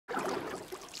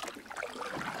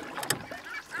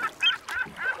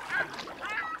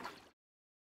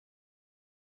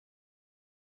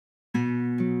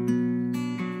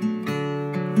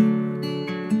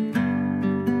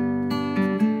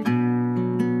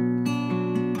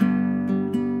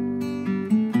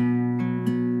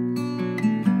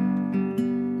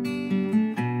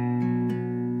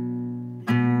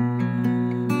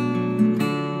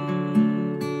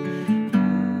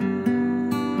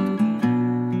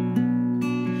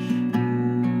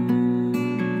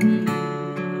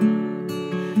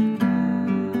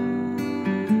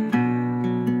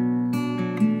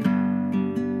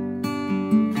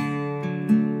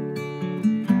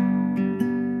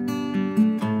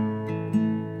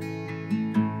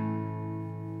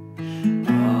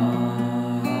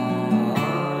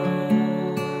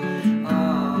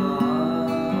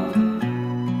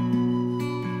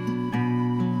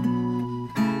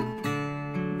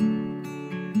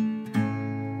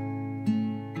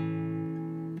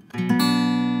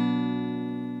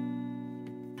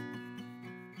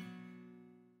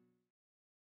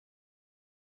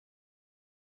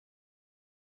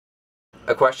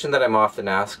A question that I'm often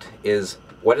asked is,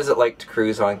 what is it like to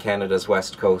cruise on Canada's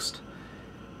west coast?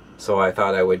 So I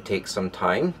thought I would take some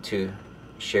time to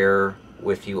share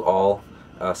with you all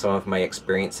some of my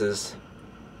experiences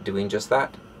doing just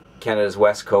that. Canada's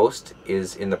west coast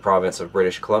is in the province of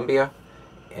British Columbia,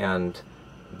 and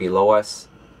below us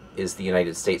is the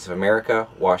United States of America,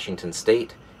 Washington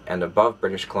State, and above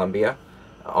British Columbia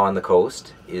on the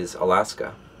coast is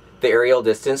Alaska. The aerial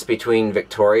distance between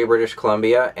Victoria, British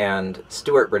Columbia and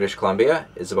Stewart, British Columbia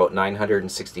is about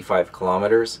 965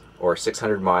 kilometers or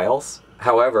 600 miles.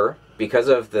 However, because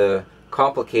of the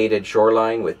complicated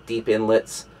shoreline with deep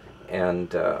inlets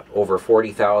and over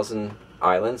 40,000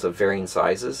 islands of varying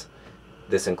sizes,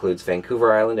 this includes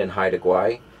Vancouver Island and Haida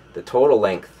Gwaii, the total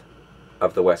length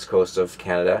of the west coast of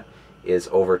Canada is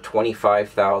over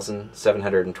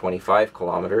 25,725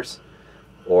 kilometers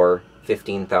or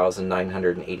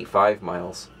 15,985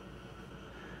 miles.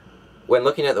 When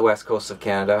looking at the west coast of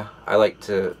Canada, I like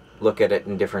to look at it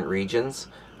in different regions.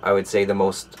 I would say the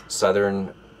most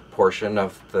southern portion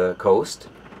of the coast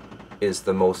is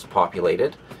the most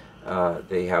populated.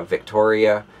 They have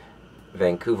Victoria,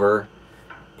 Vancouver,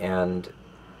 and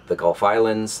the Gulf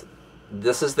Islands.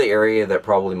 This is the area that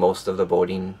probably most of the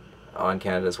boating on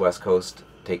Canada's west coast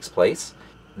takes place.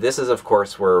 This is of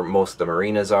course where most of the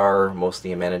marinas are, most of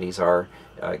the amenities are,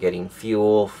 getting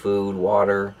fuel, food,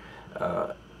 water,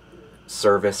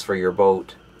 service for your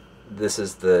boat. This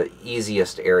is the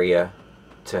easiest area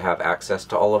to have access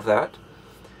to all of that.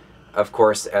 Of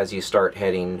course, as you start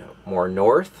heading more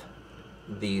north,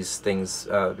 these things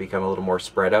become a little more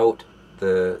spread out.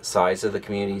 The size of the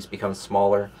communities becomes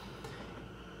smaller.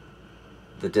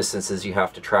 The distances you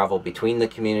have to travel between the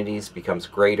communities becomes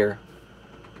greater.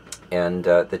 And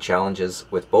the challenges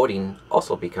with boating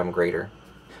also become greater.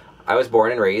 I was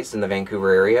born and raised in the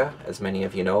Vancouver area, as many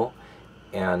of you know,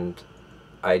 and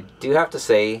I do have to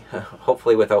say,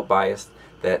 hopefully without bias,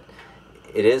 that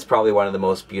it is probably one of the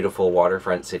most beautiful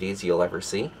waterfront cities you'll ever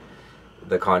see.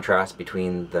 The contrast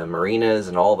between the marinas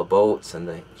and all the boats and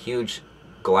the huge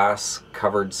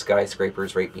glass-covered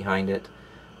skyscrapers right behind it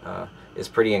is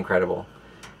pretty incredible.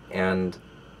 And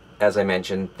as I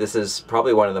mentioned, this is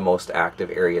probably one of the most active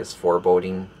areas for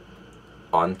boating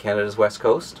on Canada's west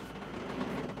coast.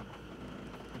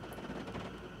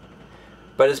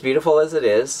 But as beautiful as it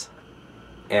is,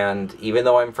 and even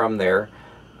though I'm from there,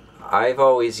 I've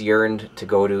always yearned to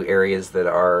go to areas that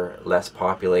are less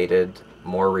populated,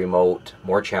 more remote,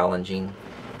 more challenging,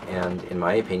 and in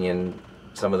my opinion,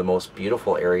 some of the most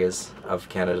beautiful areas of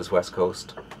Canada's west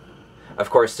coast. Of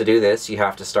course, to do this, you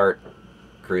have to start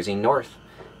cruising north.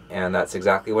 And that's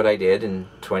exactly what I did in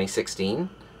 2016.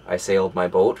 I sailed my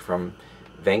boat from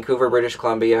Vancouver, British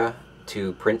Columbia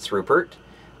to Prince Rupert.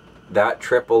 That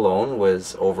trip alone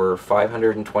was over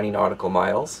 520 nautical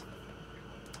miles,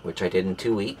 which I did in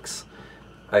 2 weeks.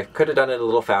 I could have done it a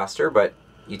little faster, but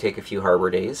you take a few harbor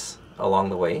days along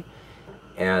the way.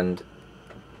 And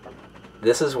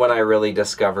this is when I really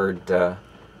discovered the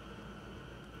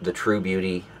true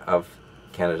beauty of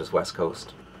Canada's west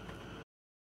coast.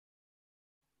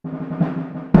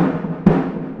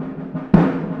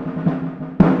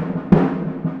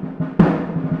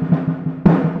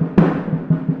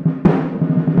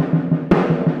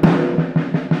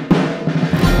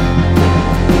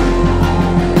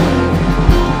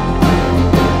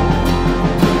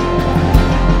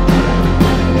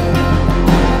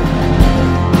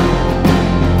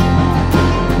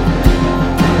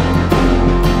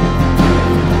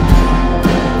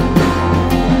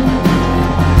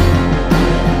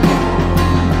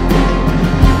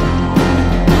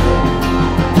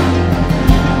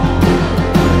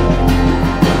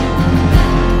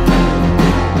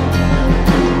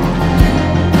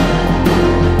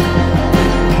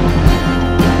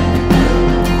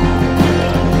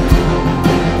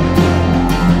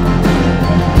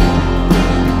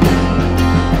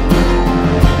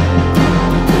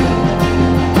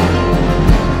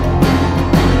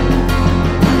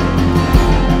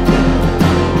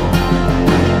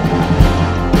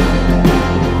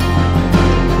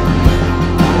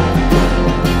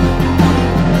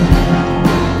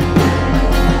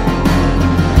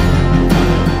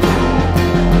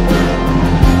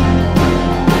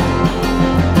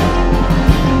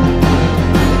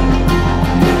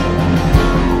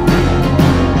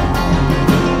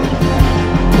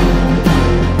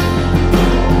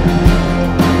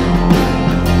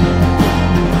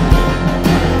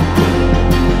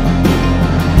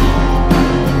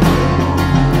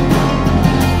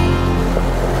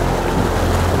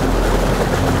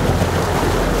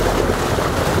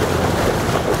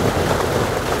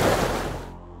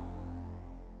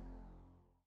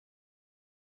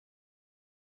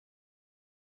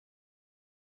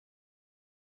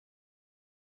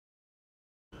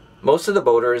 Most of the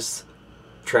boaters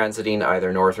transiting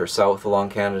either north or south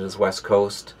along Canada's west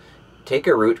coast take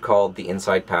a route called the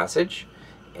Inside Passage,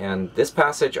 and this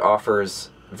passage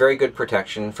offers very good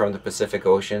protection from the Pacific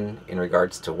Ocean in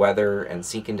regards to weather and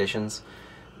sea conditions.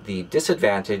 The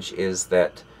disadvantage is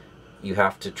that you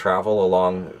have to travel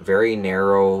along very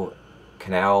narrow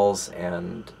canals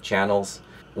and channels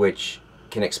which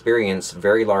can experience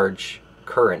very large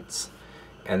currents,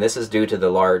 and this is due to the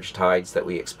large tides that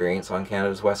we experience on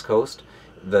Canada's west coast.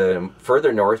 The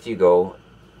further north you go,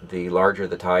 the larger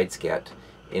the tides get.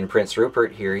 In Prince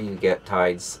Rupert here you get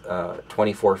tides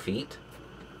 24 feet,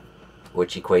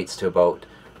 which equates to about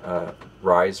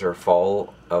rise or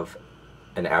fall of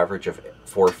an average of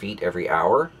 4 feet every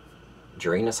hour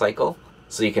during a cycle.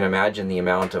 So you can imagine the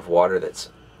amount of water that's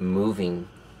moving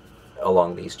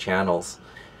along these channels.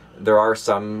 There are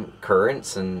some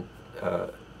currents and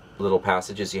little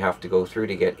passages you have to go through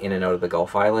to get in and out of the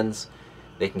Gulf Islands.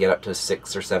 They can get up to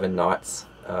 6 or 7 knots,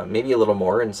 maybe a little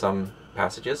more in some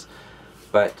passages.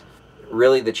 But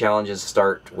really the challenges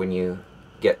start when you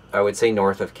get, I would say,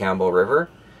 north of Campbell River.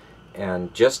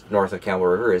 And just north of Campbell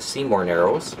River is Seymour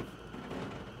Narrows,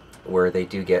 where they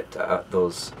do get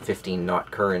those 15-knot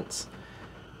currents.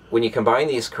 When you combine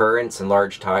these currents and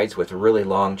large tides with really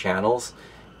long channels,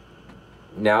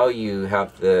 now you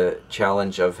have the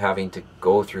challenge of having to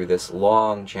go through this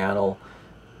long channel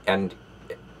and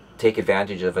take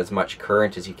advantage of as much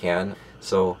current as you can.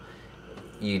 So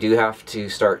you do have to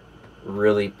start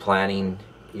really planning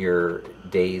your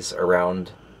days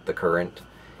around the current.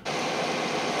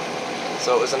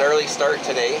 So it was an early start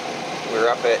today. We were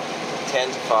up at 10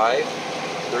 to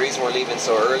 5. The reason we're leaving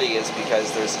so early is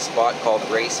because there's a spot called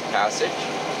Race Passage,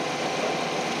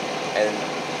 and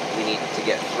we need to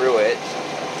get through it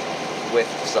with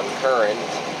some current,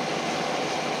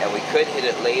 and we could hit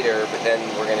it later, but then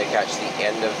we're going to catch the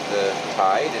end of the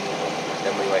tide, and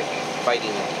then we might be fighting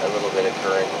a little bit of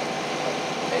current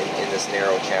in this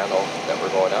narrow channel that we're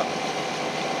going up.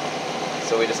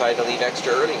 So we decided to leave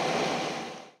extra early.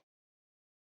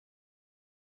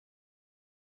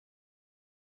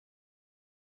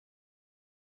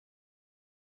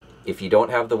 If you don't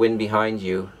have the wind behind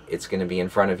you, it's going to be in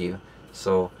front of you.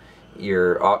 So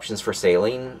your options for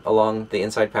sailing along the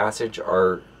Inside Passage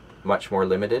are much more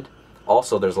limited.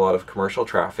 Also, there's a lot of commercial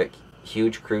traffic,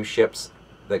 huge cruise ships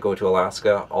that go to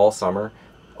Alaska all summer,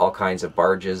 all kinds of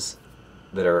barges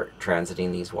that are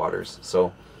transiting these waters.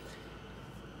 So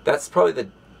that's probably the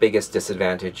biggest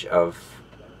disadvantage of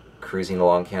cruising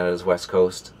along Canada's west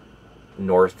coast,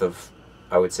 north of,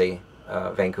 I would say,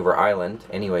 Vancouver Island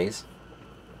anyways,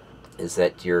 is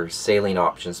that your sailing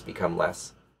options become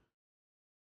less.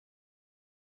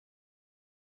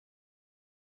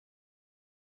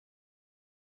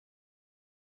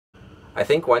 I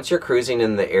think once you're cruising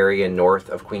in the area north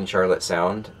of Queen Charlotte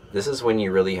Sound, this is when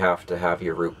you really have to have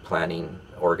your route planning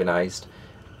organized.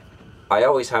 I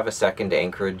always have a second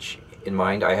anchorage in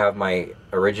mind. I have my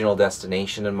original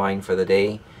destination in mind for the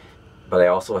day, but I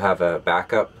also have a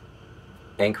backup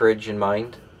anchorage in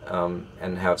mind,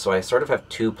 so I sort of have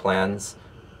 2 plans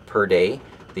per day,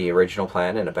 the original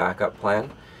plan and a backup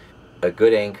plan. A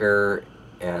good anchor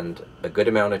and a good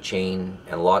amount of chain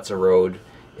and lots of road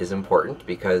is important,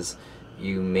 because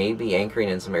you may be anchoring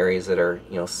in some areas that are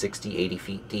 60, 80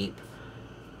 feet deep.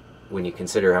 When you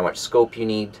consider how much scope you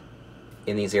need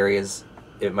in these areas,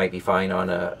 it might be fine on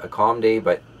a calm day,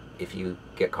 but if you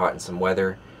get caught in some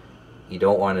weather, you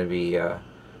don't want to be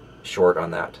short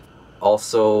on that.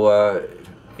 Also,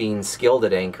 being skilled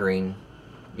at anchoring,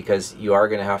 because you are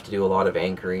going to have to do a lot of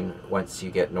anchoring once you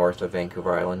get north of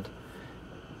Vancouver Island,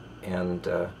 and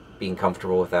being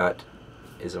comfortable with that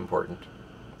is important.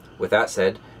 With that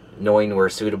said, knowing where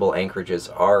suitable anchorages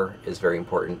are is very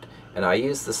important, and I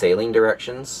use the sailing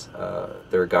directions.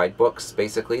 They're guidebooks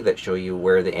basically that show you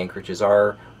where the anchorages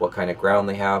are, what kind of ground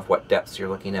they have, what depths you're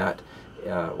looking at,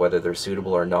 whether they're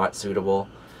suitable or not suitable.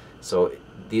 So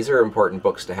these are important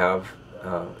books to have,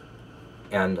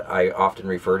 and I often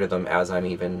refer to them as I'm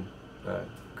even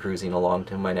cruising along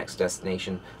to my next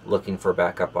destination, looking for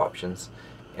backup options,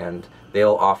 and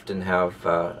they'll often have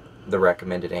the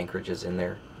recommended anchorages in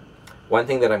there. One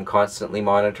thing that I'm constantly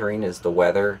monitoring is the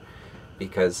weather,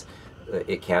 because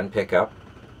it can pick up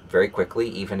very quickly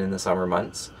even in the summer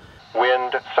months.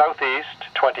 Wind southeast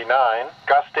 29,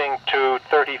 gusting to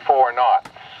 34 knots.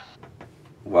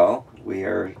 Well, we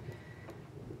are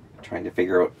trying to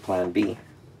figure out plan B,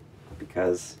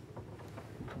 because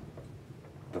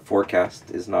the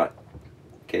forecast is not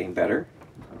getting better.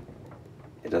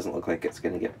 It doesn't look like it's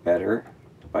going to get better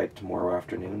by tomorrow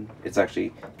afternoon. It's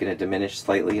actually going to diminish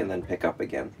slightly and then pick up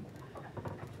again.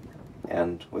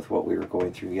 And with what we were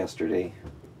going through yesterday,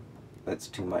 that's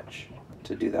too much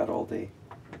to do that all day.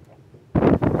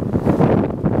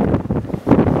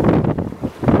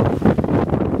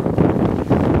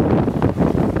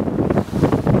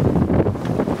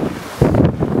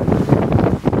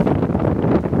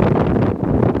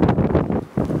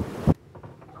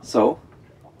 So,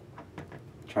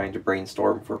 trying to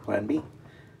brainstorm for Plan B.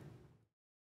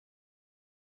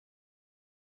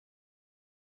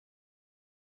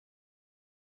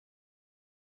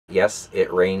 Yes,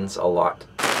 it rains a lot.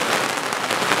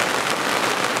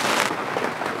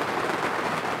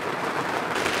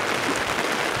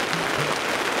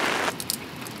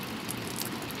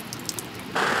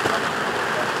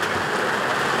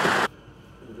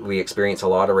 We experience a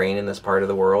lot of rain in this part of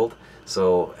the world,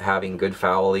 so having good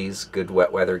fowlies, good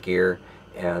wet weather gear,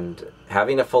 and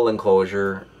having a full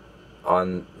enclosure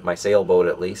on my sailboat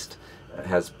at least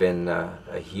has been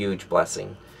a huge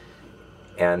blessing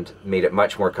and made it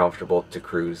much more comfortable to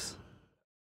cruise.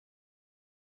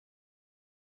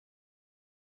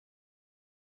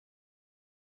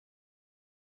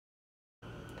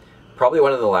 Probably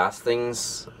one of the last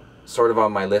things sort of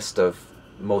on my list of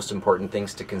most important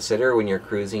things to consider when you're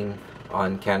cruising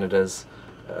on Canada's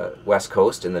west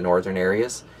coast in the northern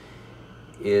areas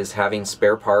is having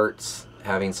spare parts,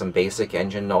 having some basic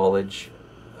engine knowledge,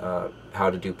 how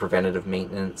to do preventative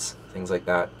maintenance, things like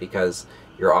that, because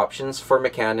your options for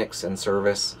mechanics and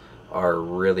service are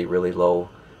really, really low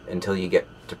until you get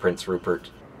to Prince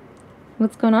Rupert.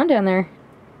 What's going on down there?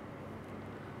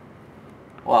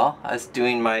 Well, I was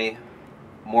doing my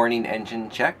morning engine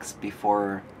checks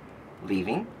before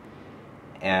leaving,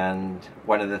 and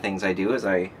one of the things I do is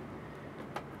I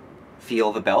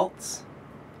feel the belts.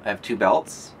 I have two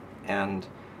belts, and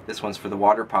this one's for the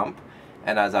water pump,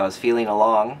 and as I was feeling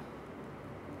along,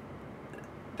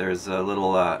 there's a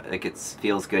little, like it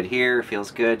feels good here,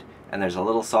 feels good, and there's a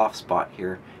little soft spot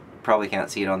here. You probably can't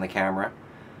see it on the camera,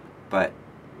 but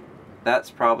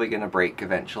that's probably going to break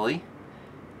eventually,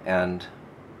 and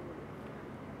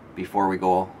before we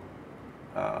go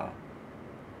out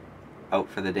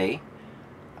for the day,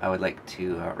 I would like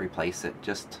to replace it.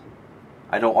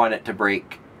 I don't want it to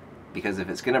break, because if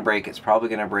it's going to break, it's probably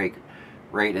going to break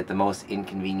right at the most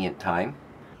inconvenient time.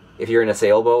 If you're in a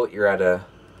sailboat, you're at a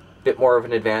bit more of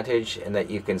an advantage in that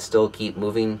you can still keep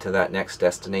moving to that next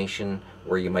destination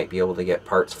where you might be able to get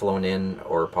parts flown in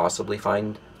or possibly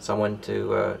find someone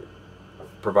to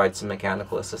provide some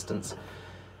mechanical assistance.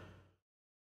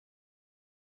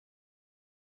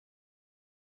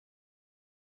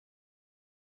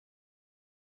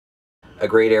 A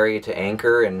great area to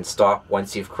anchor and stop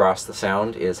once you've crossed the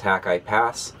Sound is Hackeye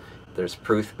Pass. There's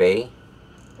Pruth Bay.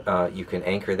 You can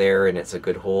anchor there and it's a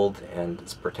good hold and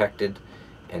it's protected.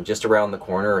 And just around the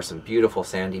corner are some beautiful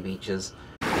sandy beaches.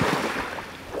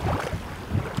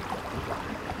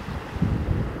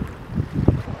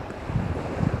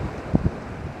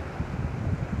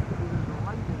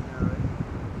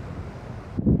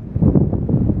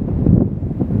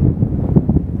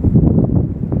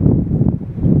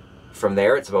 From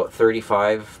there, it's about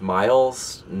 35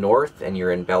 miles north, and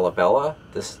you're in Bella Bella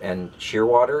and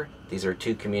Shearwater. These are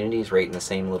two communities right in the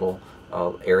same little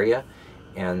area,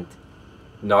 and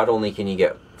not only can you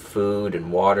get food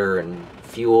and water and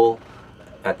fuel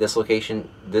at this location,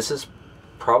 this is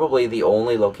probably the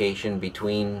only location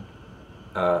between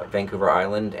Vancouver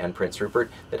Island and Prince Rupert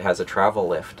that has a travel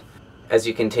lift. As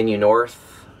you continue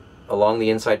north along the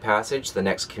Inside Passage, the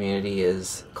next community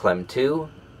is Clem 2.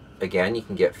 Again, you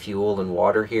can get fuel and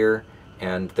water here,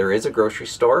 and there is a grocery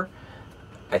store.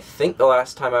 I think the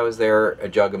last time I was there, a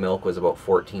jug of milk was about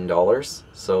 $14,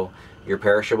 so your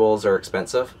perishables are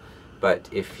expensive, but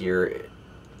if you're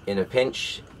in a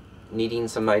pinch needing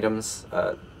some items,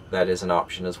 that is an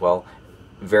option as well.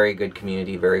 Very good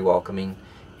community, very welcoming,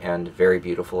 and very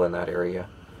beautiful in that area.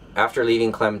 After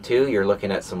leaving Clem 2, you're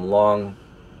looking at some long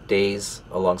days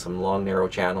along some long narrow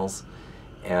channels,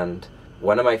 and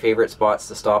one of my favorite spots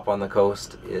to stop on the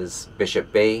coast is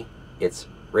Bishop Bay. It's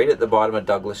right at the bottom of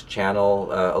Douglas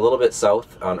Channel, a little bit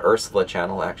south on Ursula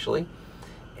Channel actually,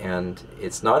 and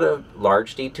it's not a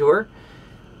large detour,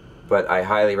 but I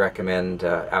highly recommend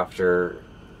after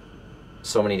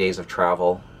so many days of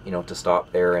travel, you know, to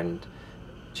stop there and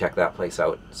check that place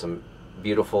out. Some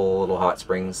beautiful little hot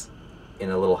springs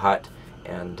in a little hut,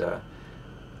 and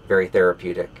very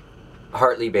therapeutic.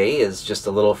 Hartley Bay is just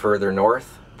a little further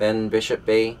north than Bishop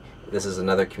Bay. This is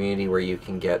another community where you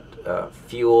can get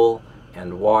fuel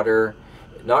and water.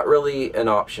 Not really an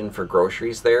option for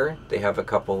groceries there. They have a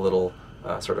couple little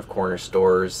sort of corner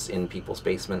stores in people's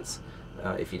basements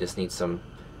if you just need some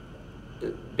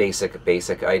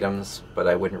basic items, but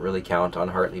I wouldn't really count on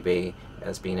Hartley Bay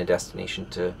as being a destination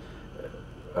to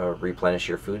replenish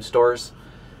your food stores.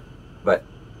 But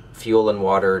fuel and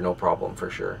water, no problem for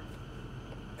sure.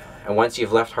 And once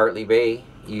you've left Hartley Bay,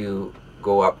 you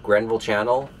go up Grenville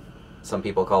Channel. Some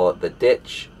people call it the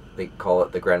ditch, they call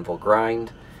it the Grenville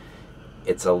Grind.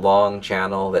 It's a long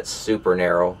channel that's super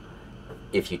narrow.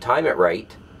 If you time it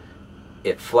right,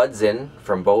 it floods in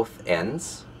from both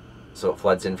ends. So it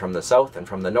floods in from the south and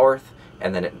from the north,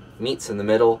 and then it meets in the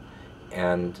middle,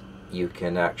 and you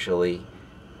can actually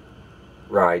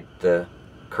ride the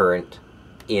current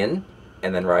in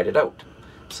and then ride it out.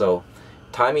 So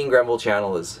timing Grenville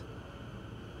Channel is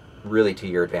really to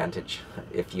your advantage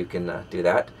if you can do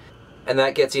that. And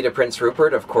that gets you to Prince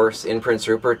Rupert. Of course, in Prince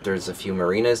Rupert there's a few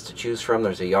marinas to choose from.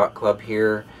 There's a yacht club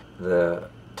here. The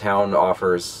town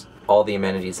offers all the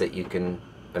amenities that you can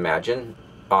imagine.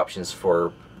 Options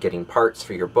for getting parts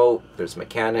for your boat, there's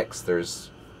mechanics,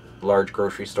 there's large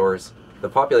grocery stores. The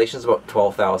population is about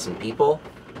 12,000 people,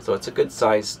 so it's a good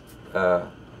sized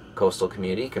coastal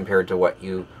community compared to what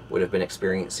you would have been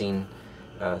experiencing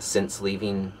since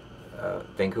leaving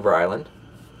Vancouver Island.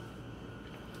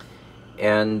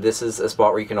 And this is a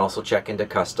spot where you can also check into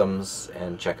customs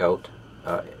and check out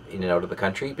in and out of the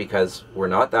country, because we're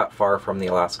not that far from the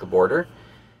Alaska border.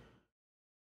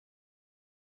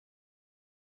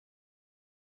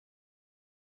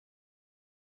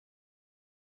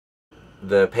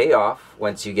 The payoff,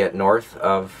 once you get north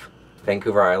of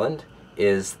Vancouver Island,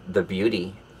 is the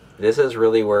beauty. This is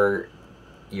really where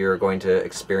you're going to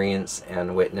experience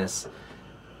and witness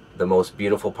the most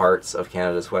beautiful parts of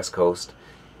Canada's west coast.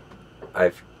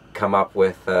 I've come up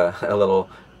with a little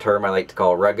term I like to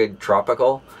call rugged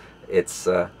tropical. It's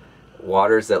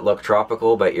waters that look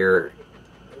tropical, but you're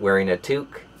wearing a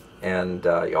toque and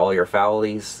all your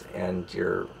foulies and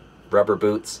your rubber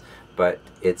boots, but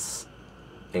it's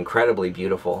incredibly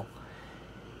beautiful.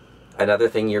 Another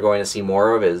thing you're going to see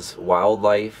more of is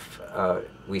wildlife.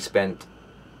 We spent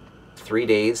 3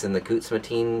 days in the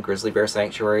Kootsmatine Grizzly Bear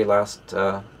Sanctuary last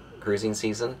cruising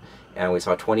season, and we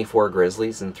saw 24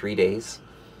 grizzlies in 3 days.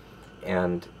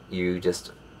 And you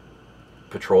just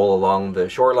patrol along the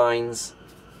shorelines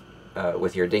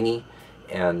with your dinghy,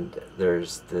 and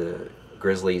there's the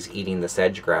grizzlies eating the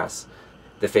sedge grass.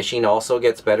 The fishing also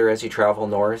gets better as you travel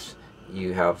north.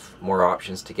 You have more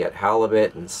options to get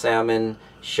halibut and salmon,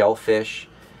 shellfish,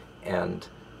 and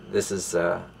this is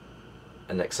an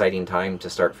exciting time to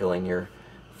start filling your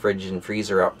fridge and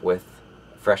freezer up with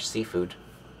fresh seafood.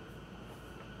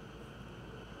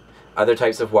 Other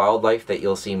types of wildlife that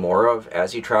you'll see more of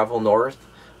as you travel north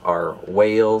are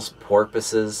whales,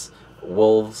 porpoises,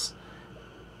 wolves,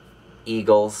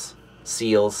 eagles,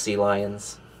 seals, sea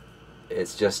lions.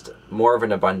 It's just more of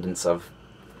an abundance of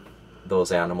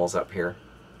those animals up here.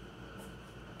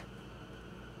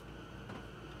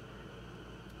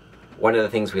 One of the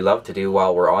things we love to do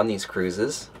while we're on these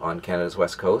cruises on Canada's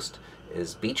west coast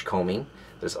is beach combing.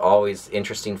 There's always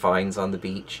interesting finds on the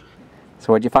beach.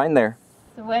 So what'd you find there?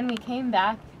 So when we came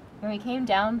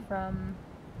down from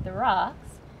the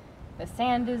rocks, the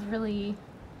sand is really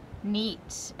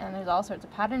neat and there's all sorts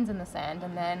of patterns in the sand,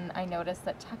 and then I noticed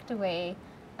that tucked away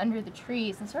under the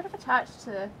trees and sort of attached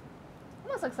to,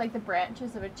 almost looks like the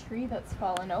branches of a tree that's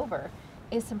fallen over,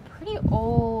 is some pretty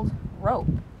old rope.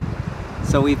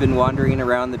 So we've been wandering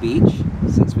around the beach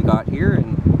since we got here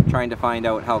and trying to find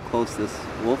out how close this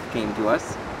wolf came to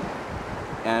us,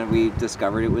 and we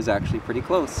discovered it was actually pretty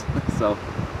close. So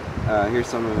here's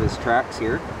some of his tracks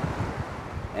here,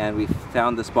 and we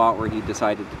found the spot where he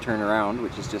decided to turn around,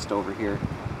 which is just over here.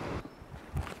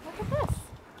 Look at this.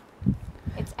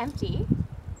 It's empty,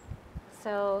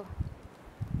 so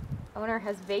owner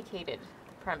has vacated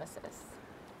the premises.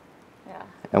 Yeah.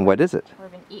 And what is it? Or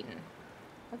been eaten.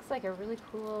 Looks like a really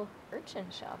cool urchin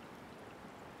shell.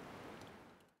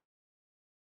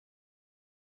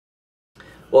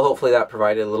 Well, hopefully that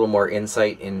provided a little more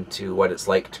insight into what it's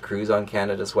like to cruise on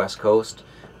Canada's west coast,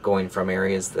 going from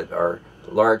areas that are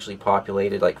largely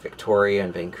populated like Victoria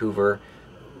and Vancouver.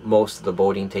 Most of the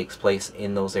boating takes place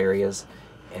in those areas,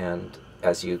 and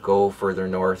as you go further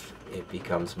north it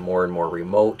becomes more and more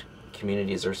remote.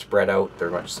 Communities are spread out, they're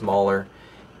much smaller,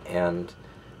 and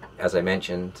as I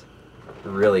mentioned,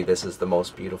 really this is the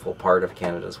most beautiful part of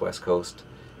Canada's west coast.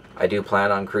 I do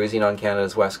plan on cruising on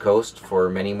Canada's west coast for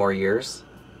many more years,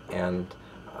 and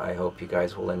I hope you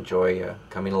guys will enjoy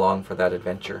coming along for that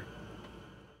adventure.